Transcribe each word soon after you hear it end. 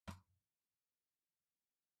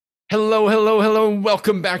Hello, hello, hello, and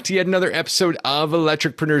welcome back to yet another episode of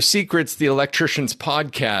Electricpreneur Secrets, the electrician's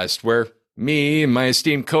podcast, where me and my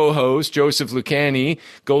esteemed co-host, Joseph Lucani,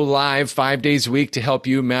 go live 5 days a week to help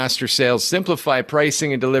you master sales, simplify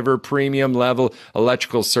pricing, and deliver premium level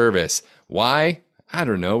electrical service. Why? I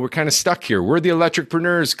don't know. We're kind of stuck here. We're the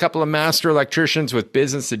electricpreneurs, a couple of master electricians with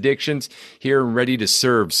business addictions here and ready to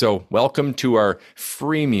serve. So welcome to our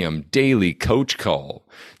freemium daily coach call.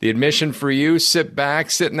 The admission for you, sit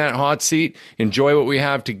back, sit in that hot seat, enjoy what we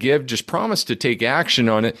have to give. Just promise to take action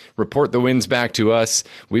on it. Report the wins back to us.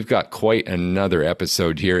 We've got quite another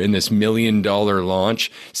episode here in this $1 million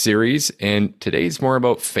launch series. And today's more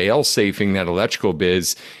about fail-safing that electrical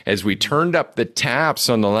biz. As we turned up the taps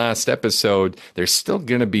on the last episode, there's still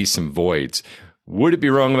going to be some voids. Would it be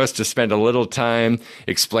wrong of us to spend a little time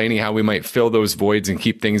explaining how we might fill those voids and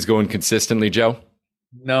keep things going consistently, Joe?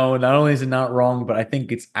 No, not only is it not wrong, but I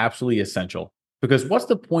think it's absolutely essential. Because what's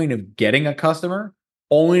the point of getting a customer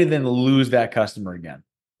only to then lose that customer again?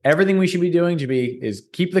 Everything we should be doing is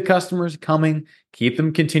keep the customers coming, keep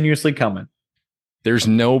them continuously coming. There's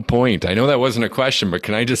no point. I know that wasn't a question, but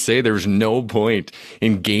can I just say there's no point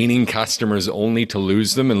in gaining customers only to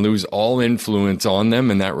lose them and lose all influence on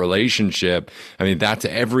them in that relationship. I mean, that's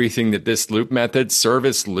everything that this loop method,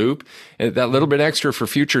 service loop, that little bit extra for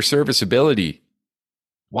future serviceability.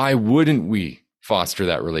 Why wouldn't we foster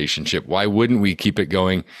that relationship? Why wouldn't we keep it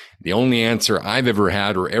going? The only answer I've ever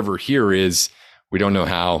had or ever hear is we don't know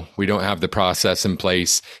how. We don't have the process in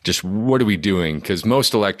place. Just what are we doing? Because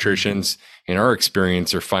most electricians in our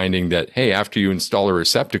experience are finding that, hey, after you install a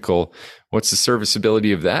receptacle, what's the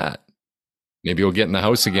serviceability of that? Maybe you'll get in the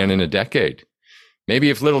house again in a decade. Maybe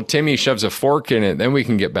if little Timmy shoves a fork in it, then we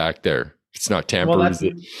can get back there. It's not tamper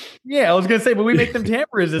resistant. Yeah, I was going to say, but we make them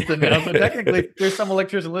tamper resistant now. So technically, there's some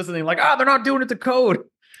electrician listening like, they're not doing it to code.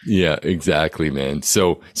 Yeah, exactly, man.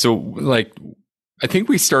 So like, I think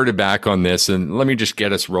we started back on this, and let me just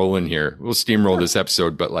get us rolling here. We'll steamroll this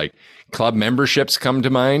episode, but like club memberships come to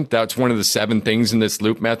mind. That's one of the 7 things in this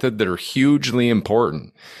loop method that are hugely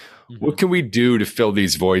important. Mm-hmm. What can we do to fill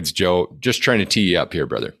these voids, Joe? Just trying to tee you up here,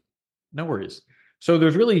 brother. No worries. So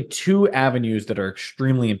there's really 2 avenues that are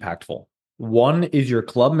extremely impactful. One is your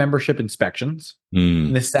club membership inspections.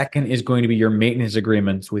 And the second is going to be your maintenance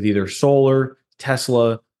agreements with either solar,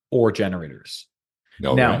 Tesla, or generators.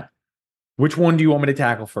 Now, which one do you want me to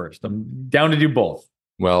tackle first? I'm down to do both.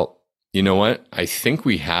 Well, you know what? I think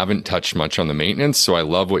we haven't touched much on the maintenance, so I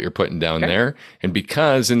love what you're putting down there. And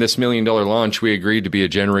because in this $1 million launch, we agreed to be a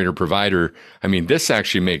generator provider, I mean, this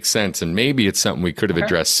actually makes sense. And maybe it's something we could have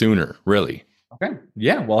addressed sooner, really. Okay.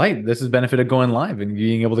 Yeah. Well, hey, this is benefit of going live and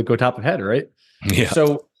being able to go top of head, right? Yeah.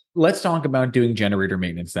 So let's talk about doing generator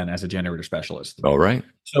maintenance then as a generator specialist. All right.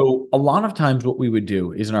 So a lot of times what we would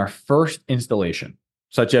do is in our first installation,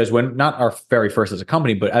 such as when not our very first as a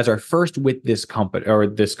company, but as our first with this company or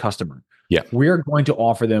this customer, we're going to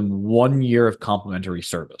offer them 1 year of complimentary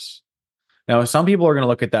service. Now, some people are going to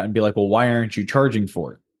look at that and be like, well, why aren't you charging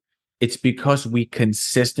for it? It's because we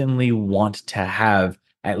consistently want to have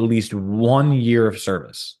at least 1 year of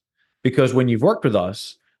service. Because when you've worked with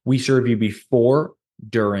us, we serve you before,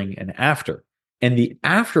 during, and after. And the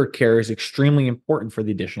aftercare is extremely important for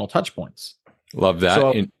the additional touch points. Love that.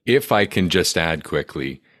 So, and if I can just add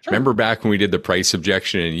quickly, remember back when we did the price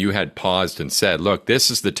objection and you had paused and said, look,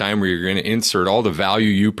 this is the time where you're going to insert all the value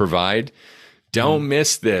you provide. Don't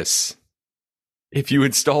miss this. If you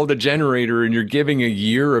installed a generator and you're giving a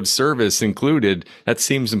year of service included, that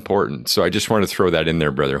seems important. So I just want to throw that in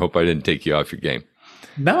there, brother. Hope I didn't take you off your game.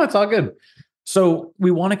 No, it's all good. So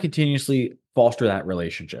we want to continuously foster that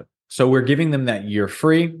relationship. So we're giving them that year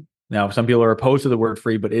free. Now, some people are opposed to the word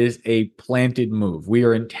free, but it is a planted move. We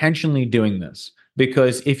are intentionally doing this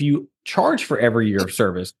because if you charge for every year of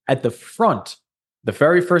service at the front, the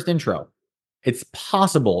very first intro, it's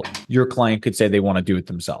possible your client could say they want to do it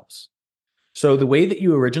themselves. So the way that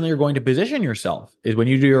you originally are going to position yourself is when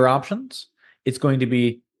you do your options, it's going to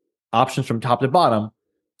be options from top to bottom,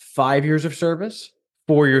 5 years of service,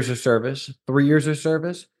 4 years of service, 3 years of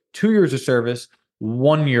service, 2 years of service,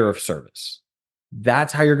 1 year of service.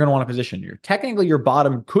 That's how you're going to want to position you. Technically, your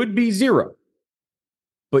bottom could be 0,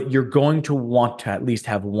 but you're going to want to at least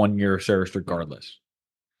have 1 year of service regardless.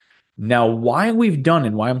 Now, why we've done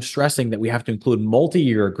and why I'm stressing that we have to include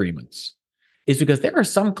multi-year agreements is because there are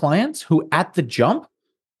some clients who at the jump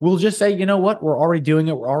will just say, you know what, we're already doing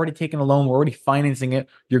it. We're already taking a loan. We're already financing it.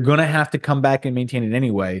 You're going to have to come back and maintain it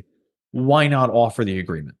anyway. Why not offer the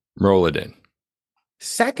agreement? Roll it in.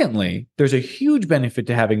 Secondly, there's a huge benefit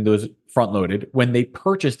to having those front loaded when they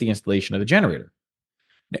purchase the installation of the generator.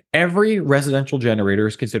 Now, every residential generator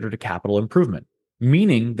is considered a capital improvement,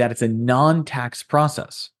 meaning that it's a non-tax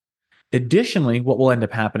process. Additionally, what will end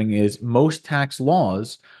up happening is most tax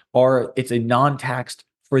laws it's a non-taxed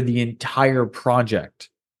for the entire project,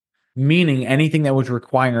 meaning anything that was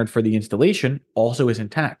required for the installation also isn't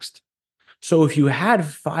taxed. So if you had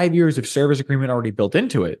 5 years of service agreement already built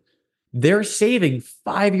into it, they're saving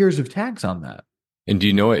 5 years of tax on that. And do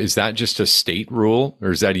you know, is that just a state rule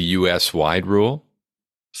or is that a US wide rule?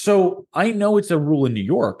 So I know it's a rule in New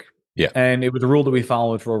York. Yeah. And it was a rule that we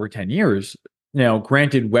followed for over 10 years. Now,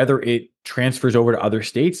 granted, whether it transfers over to other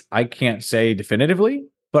states, I can't say definitively,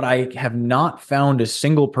 but I have not found a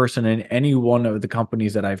single person in any one of the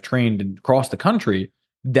companies that I've trained across the country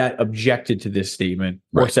that objected to this statement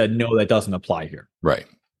or said, no, that doesn't apply here. Right.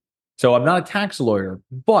 So I'm not a tax lawyer,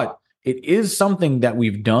 but it is something that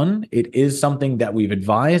we've done. It is something that we've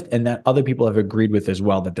advised and that other people have agreed with as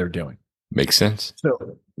well that they're doing. Makes sense.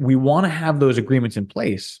 So we want to have those agreements in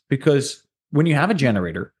place because when you have a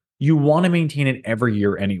generator, you want to maintain it every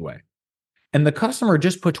year anyway. And the customer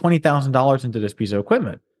just put $20,000 into this piece of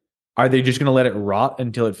equipment. Are they just going to let it rot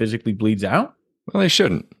until it physically bleeds out? Well, they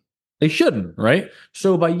shouldn't. They shouldn't, right?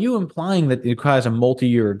 So by you implying that it has a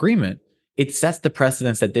multi-year agreement, it sets the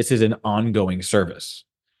precedence that this is an ongoing service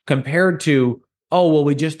compared to, oh, well,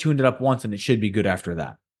 we just tuned it up once and it should be good after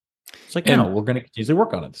that. It's like, no, we're going to continuously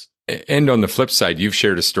work on it. And on the flip side, you've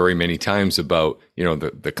shared a story many times about,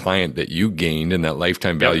 the client that you gained and that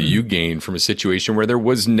lifetime value you gained from a situation where there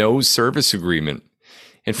was no service agreement.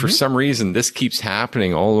 And for some reason, this keeps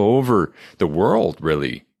happening all over the world,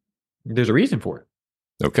 really. There's a reason for it.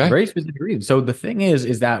 Okay. Very specific reason. So the thing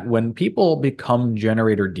is that when people become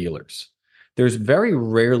generator dealers, there's very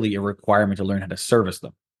rarely a requirement to learn how to service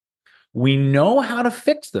them. We know how to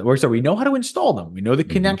fix them, we know how to install them. We know the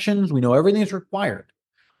connections. We know everything that's required.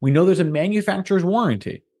 We know there's a manufacturer's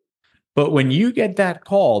warranty. But when you get that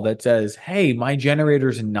call that says, hey, my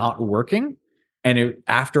generator's not working, and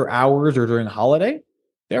after hours or during a holiday,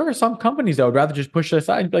 there are some companies that would rather just push it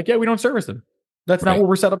aside and be like, yeah, we don't service them. That's not what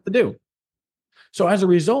we're set up to do. So as a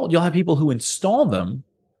result, you'll have people who install them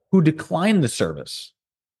who decline the service.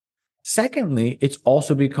 Secondly, it's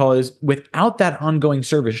also because without that ongoing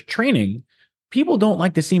service training, people don't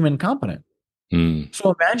like to seem incompetent.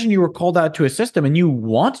 So imagine you were called out to a system and you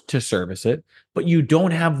want to service it, but you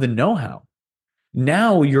don't have the know-how.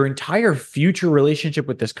 Now your entire future relationship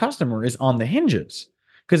with this customer is on the hinges.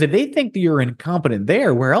 Because if they think that you're incompetent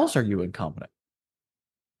there, where else are you incompetent?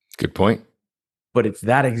 Good point. But it's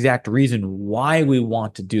that exact reason why we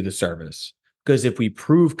want to do the service. Because if we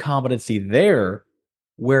prove competency there,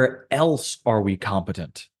 where else are we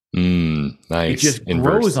competent? Nice. It just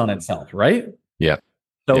grows on itself, right? Yeah.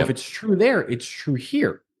 So if it's true there, it's true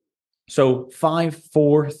here. So 5,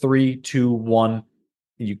 4, 3, 2, 1.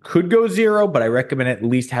 You could go 0, but I recommend at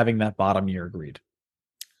least having that bottom year agreed.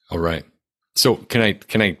 All right. So can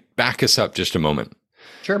I back us up just a moment?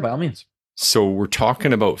 Sure, by all means. So we're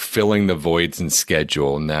talking about filling the voids in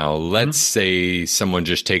schedule. Now, let's say someone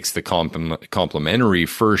just takes the complimentary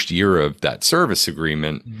first year of that service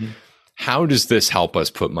agreement. How does this help us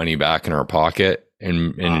put money back in our pocket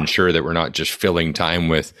and ensure that we're not just filling time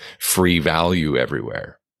with free value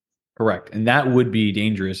everywhere? Correct. And that would be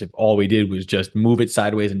dangerous if all we did was just move it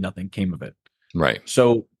sideways and nothing came of it. Right.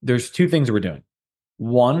 So there's two things we're doing.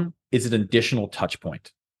 One is an additional touch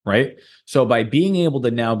point, right? So by being able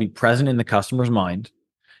to now be present in the customer's mind,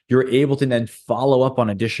 you're able to then follow up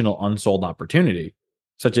on additional unsold opportunity,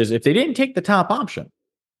 such as if they didn't take the top option.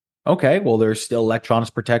 Okay, well, there's still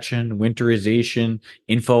electronics protection, winterization,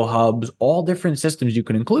 info hubs, all different systems you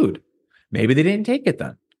can include. Maybe they didn't take it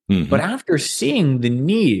then. But after seeing the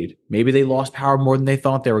need, maybe they lost power more than they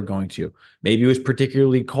thought they were going to. Maybe it was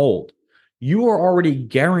particularly cold. You are already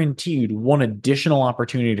guaranteed one additional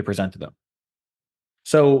opportunity to present to them.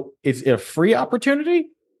 So is it a free opportunity?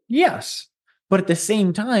 Yes. But at the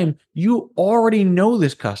same time, you already know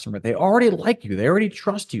this customer. They already like you. They already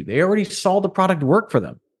trust you. They already saw the product work for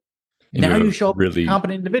them. And now you show up as a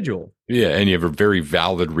competent individual. Yeah, and you have a very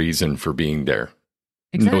valid reason for being there.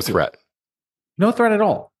 Exactly. No threat. No threat at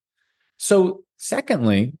all. So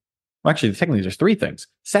secondly, there's three things.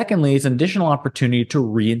 Secondly, it's an additional opportunity to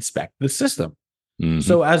re-inspect the system.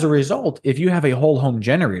 So as a result, if you have a whole home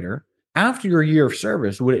generator, after your year of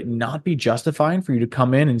service, would it not be justifying for you to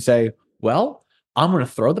come in and say, well, I'm going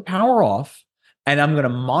to throw the power off and I'm going to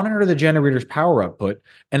monitor the generator's power output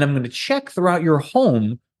and I'm going to check throughout your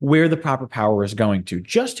home where the proper power is going to,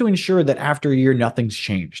 just to ensure that after a year, nothing's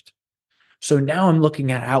changed. So now I'm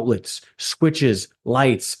looking at outlets, switches,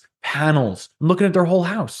 lights, panels. I'm looking at their whole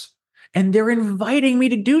house and they're inviting me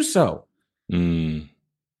to do so.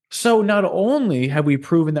 So not only have we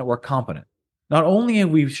proven that we're competent, Not only have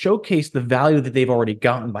we showcased the value that they've already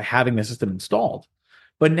gotten by having the system installed,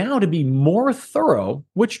 but now to be more thorough,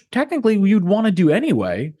 which technically you'd want to do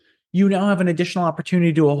anyway, you now have an additional opportunity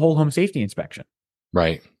to do a whole home safety inspection.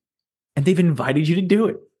 Right. And they've invited you to do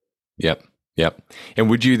it. Yep. Yep. And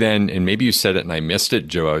would you then, and maybe you said it and I missed it,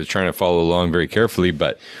 Joe, I was trying to follow along very carefully,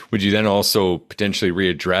 but would you then also potentially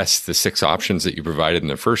readdress the 6 options that you provided in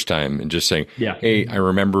the first time and just saying, hey, I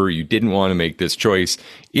remember you didn't want to make this choice.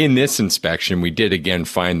 In this inspection, we did again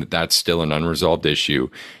find that that's still an unresolved issue.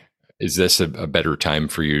 Is this a better time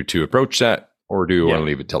for you to approach that, or do you want to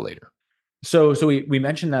leave it till later? So we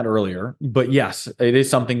mentioned that earlier, but yes, it is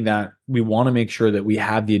something that we want to make sure that we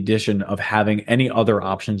have the addition of having any other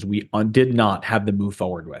options we did not have to move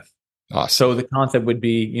forward with. Awesome. So the concept would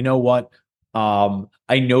be, you know what?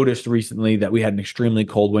 I noticed recently that we had an extremely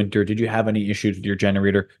cold winter. Did you have any issues with your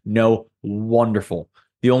generator? No. Wonderful.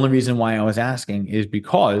 The only reason why I was asking is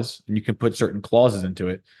because, and you can put certain clauses into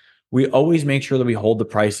it, we always make sure that we hold the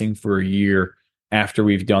pricing for a year after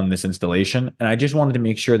we've done this installation. And I just wanted to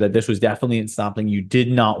make sure that this was definitely something you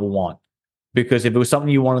did not want, because if it was something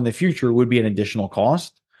you want in the future, it would be an additional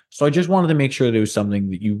cost. So I just wanted to make sure that it was something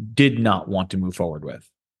that you did not want to move forward with.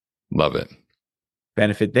 Love it.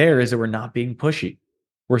 Benefit there is that we're not being pushy.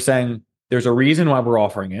 We're saying there's a reason why we're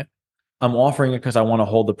offering it. I'm offering it because I want to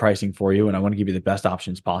hold the pricing for you and I want to give you the best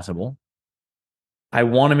options possible. I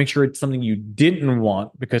want to make sure it's something you didn't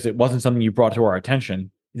want because it wasn't something you brought to our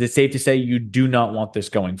attention. Is it safe to say you do not want this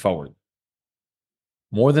going forward?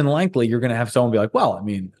 More than likely, you're going to have someone be like, well, I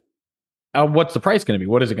mean, what's the price going to be?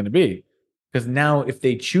 What is it going to be? Because now if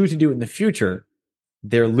they choose to do it in the future,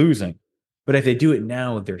 they're losing. But if they do it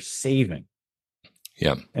now, they're saving.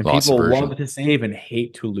 Yeah. And people love to save and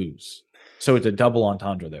hate to lose. So it's a double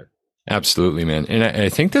entendre there. Absolutely, man. And I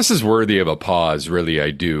think this is worthy of a pause. Really,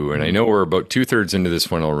 I do. And I know we're about 2/3 into this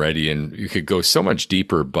one already, and you could go so much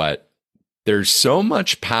deeper, but there's so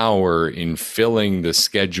much power in filling the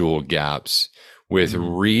schedule gaps with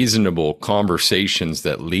reasonable conversations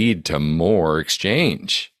that lead to more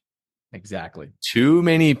exchange. Exactly. Too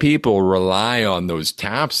many people rely on those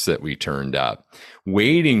taps that we turned up,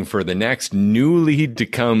 waiting for the next new lead to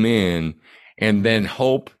come in and then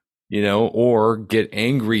hope, or get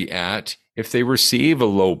angry at if they receive a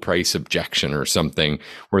low price objection or something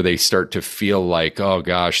where they start to feel like, oh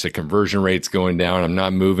gosh, the conversion rate's going down, I'm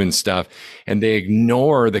not moving stuff. And they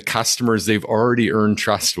ignore the customers they've already earned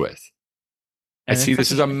trust with. I see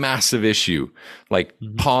this is a massive issue. Like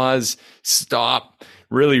pause, stop,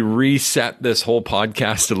 really reset this whole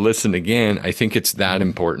podcast to listen again. I think it's that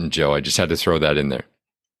important, Joe. I just had to throw that in there.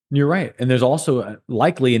 You're right. And there's also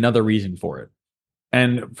likely another reason for it.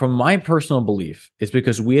 And from my personal belief, it's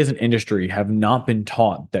because we as an industry have not been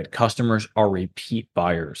taught that customers are repeat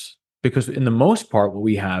buyers. Because in the most part, what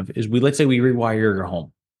we have is let's say we rewire your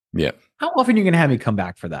home. Yeah. How often are you going to have me come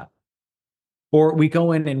back for that? Or we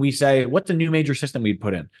go in and we say, what's the new major system we'd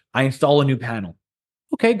put in? I install a new panel.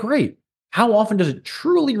 Okay, great. How often does it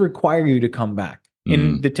truly require you to come back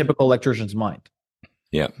in the typical electrician's mind?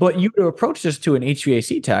 Yeah. But you to approach this to an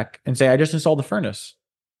HVAC tech and say, I just installed the furnace.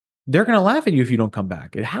 They're going to laugh at you if you don't come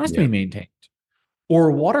back. It has to be maintained.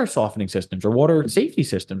 Or water softening systems, or water safety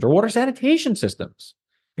systems, or water sanitation systems.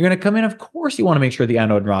 You're going to come in. Of course, you want to make sure the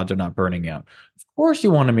anode rods are not burning out. Of course,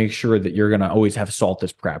 you want to make sure that you're going to always have salt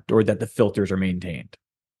that's prepped or that the filters are maintained.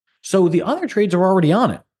 So the other trades are already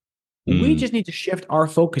on it. We just need to shift our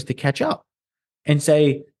focus to catch up and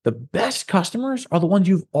say the best customers are the ones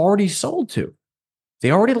you've already sold to. They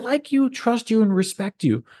already like you, trust you, and respect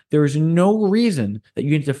you. There is no reason that you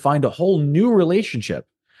need to find a whole new relationship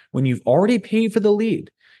when you've already paid for the lead.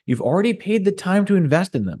 You've already paid the time to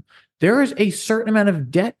invest in them. There is a certain amount of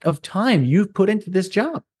debt of time you've put into this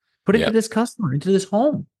job, put into this customer, into this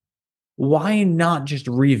home. Why not just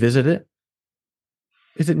revisit it?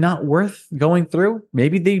 Is it not worth going through?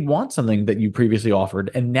 Maybe they want something that you previously offered,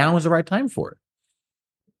 and now is the right time for it.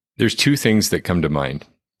 There's 2 things that come to mind.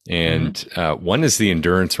 And one is the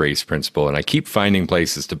endurance race principle. And I keep finding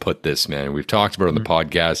places to put this, man. We've talked about it on the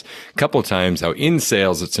podcast a couple of times, how in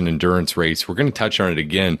sales, it's an endurance race. We're going to touch on it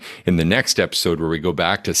again in the next episode where we go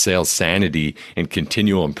back to sales sanity and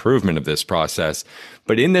continual improvement of this process.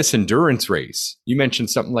 But in this endurance race, you mentioned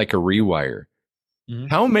something like a rewire.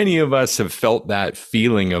 How many of us have felt that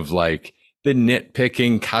feeling of like, the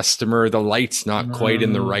nitpicking customer, the light's not quite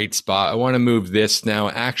in the right spot. I want to move this now.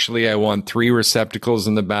 Actually, I want 3 receptacles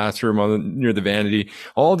in the bathroom near the vanity.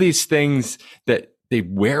 All these things that they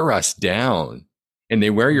wear us down. and they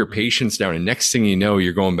wear your patience down. And next thing you know,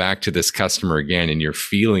 you're going back to this customer again and you're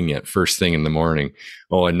feeling it first thing in the morning.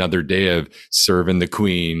 Oh, another day of serving the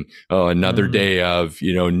queen. Oh, another day of,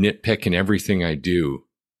 nitpicking everything I do.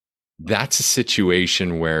 That's a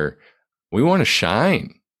situation where we want to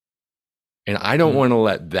shine. And I don't want to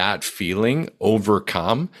let that feeling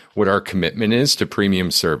overcome what our commitment is to premium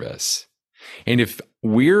service. And if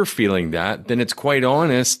we're feeling that, then it's quite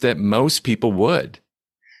honest that most people would.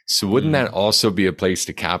 So wouldn't that also be a place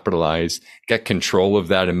to capitalize, get control of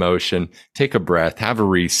that emotion, take a breath, have a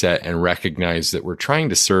reset, and recognize that we're trying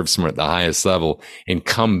to serve someone at the highest level and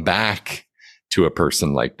come back to a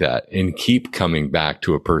person like that and keep coming back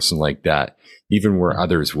to a person like that, even where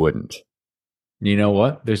others wouldn't. You know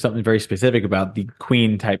what? There's something very specific about the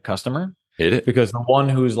queen type customer. Hit it. Because the one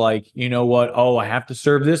who's like, you know what? Oh, I have to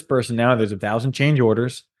serve this person now. There's 1,000 change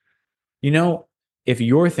orders. If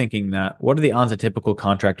you're thinking that, what are the odds a typical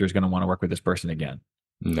contractor is going to want to work with this person again?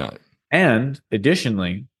 None. And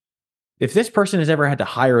additionally, if this person has ever had to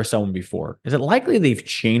hire someone before, is it likely they've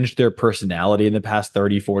changed their personality in the past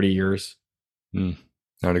 30, 40 years? Not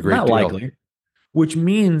a great Not deal. likely. Which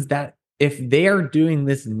means that if they are doing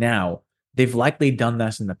this now, they've likely done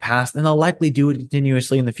this in the past, and they'll likely do it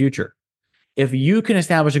continuously in the future. If you can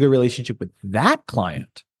establish a good relationship with that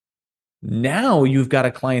client, now you've got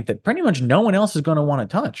a client that pretty much no one else is going to want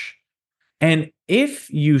to touch. And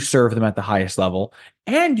if you serve them at the highest level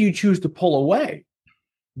and you choose to pull away,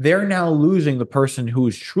 they're now losing the person who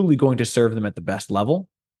is truly going to serve them at the best level.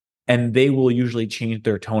 And they will usually change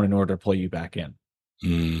their tone in order to pull you back in.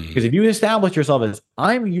 Because if you establish yourself as,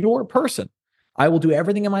 I'm your person, I will do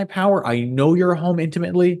everything in my power. I know your home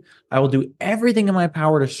intimately. I will do everything in my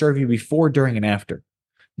power to serve you before, during, and after.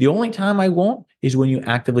 The only time I won't is when you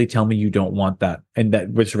actively tell me you don't want that and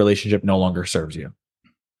that this relationship no longer serves you.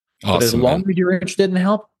 Awesome, but as long as you're interested in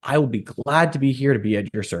help, I will be glad to be here to be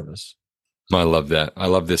at your service. I love that. I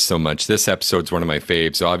love this so much. This episode's one of my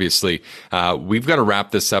faves. Obviously, we've got to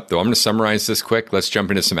wrap this up, though. I'm going to summarize this quick. Let's jump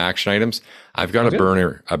into some action items. I've got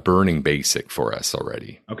a burning basic for us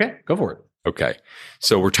already. Okay, go for it. Okay.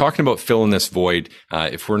 So we're talking about filling this void.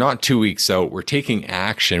 If we're not 2 weeks out, we're taking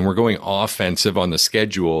action. We're going offensive on the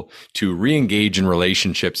schedule to re-engage in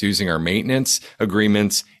relationships using our maintenance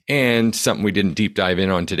agreements and something we didn't deep dive in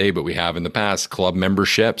on today, but we have in the past, club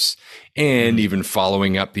memberships, and even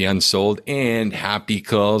following up the unsold and happy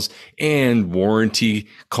calls and warranty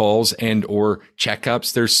calls and or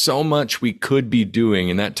checkups. There's so much we could be doing,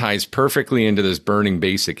 and that ties perfectly into this burning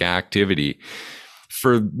basic activity.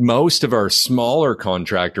 For most of our smaller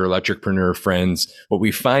contractor electricpreneur friends, what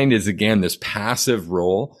we find is, again, this passive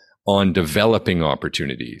role on developing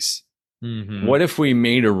opportunities. What if we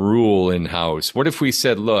made a rule in-house? What if we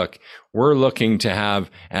said, look, we're looking to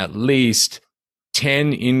have at least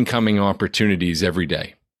 10 incoming opportunities every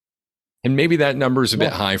day? And maybe that number is a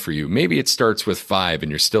bit high for you. Maybe it starts with 5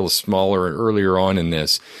 and you're still smaller and earlier on in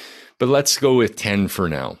this, but let's go with 10 for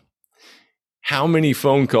now. How many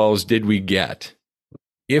phone calls did we get?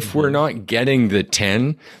 If we're not getting the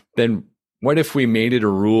 10, then what if we made it a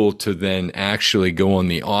rule to then actually go on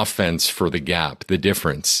the offense for the gap, the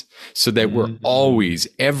difference, so that we're always,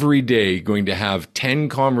 every day, going to have 10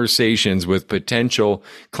 conversations with potential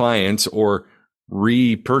clients or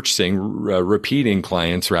repeating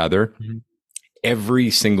clients rather, every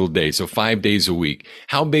single day. So 5 days a week.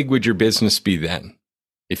 How big would your business be then?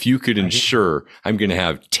 If you could ensure I'm going to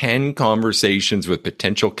have 10 conversations with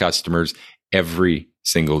potential customers every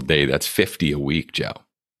single day. That's 50 a week, Joe.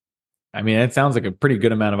 I mean, it sounds like a pretty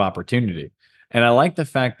good amount of opportunity. And I like the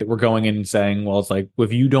fact that we're going in and saying, well, it's like,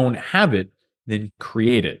 if you don't have it, then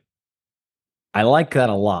create it. I like that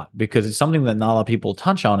a lot because it's something that not a lot of people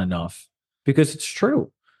touch on enough because it's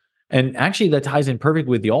true. And actually, that ties in perfect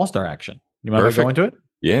with the All-Star action. You mind if I go into it?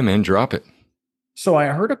 Yeah, man, drop it. So I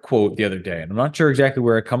heard a quote the other day, and I'm not sure exactly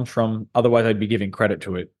where it comes from. Otherwise, I'd be giving credit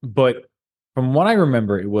to it. But from what I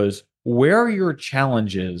remember, it was, where your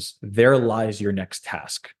challenge is, there lies your next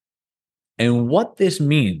task. And what this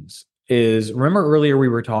means is, remember earlier we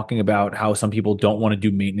were talking about how some people don't want to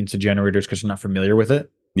do maintenance of generators because they're not familiar with it?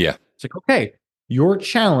 Yeah. It's like, okay, your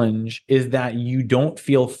challenge is that you don't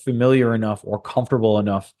feel familiar enough or comfortable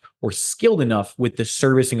enough or skilled enough with the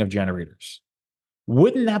servicing of generators.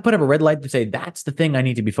 Wouldn't that put up a red light to say, that's the thing I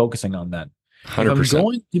need to be focusing on then? 100%. If I'm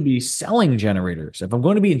going to be selling generators, if I'm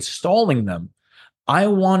going to be installing them, I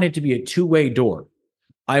want it to be a two-way door.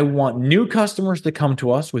 I want new customers to come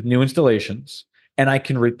to us with new installations, and I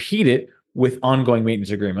can repeat it with ongoing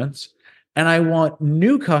maintenance agreements. And I want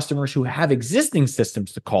new customers who have existing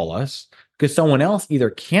systems to call us because someone else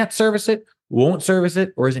either can't service it, won't service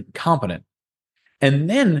it, or isn't competent. And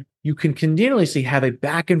then you can continuously have a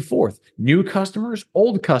back and forth, new customers,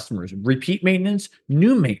 old customers, repeat maintenance,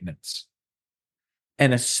 new maintenance.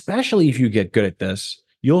 And especially if you get good at this,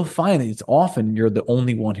 you'll find that it's often you're the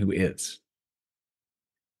only one who is.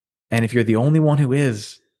 And if you're the only one who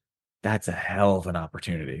is, that's a hell of an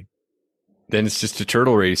opportunity. Then it's just a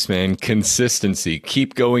turtle race, man. Consistency.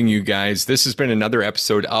 Keep going, you guys. This has been another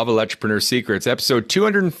episode of Electrepreneur Secrets, episode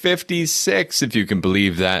 256, if you can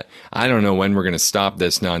believe that. I don't know when we're going to stop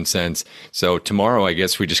this nonsense. So tomorrow, I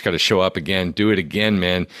guess we just got to show up again, do it again,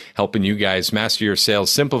 man. Helping you guys master your sales,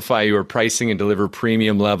 simplify your pricing, and deliver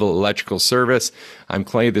premium level electrical service. I'm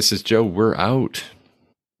Clay. This is Joe. We're out.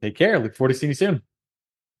 Take care. Look forward to seeing you soon.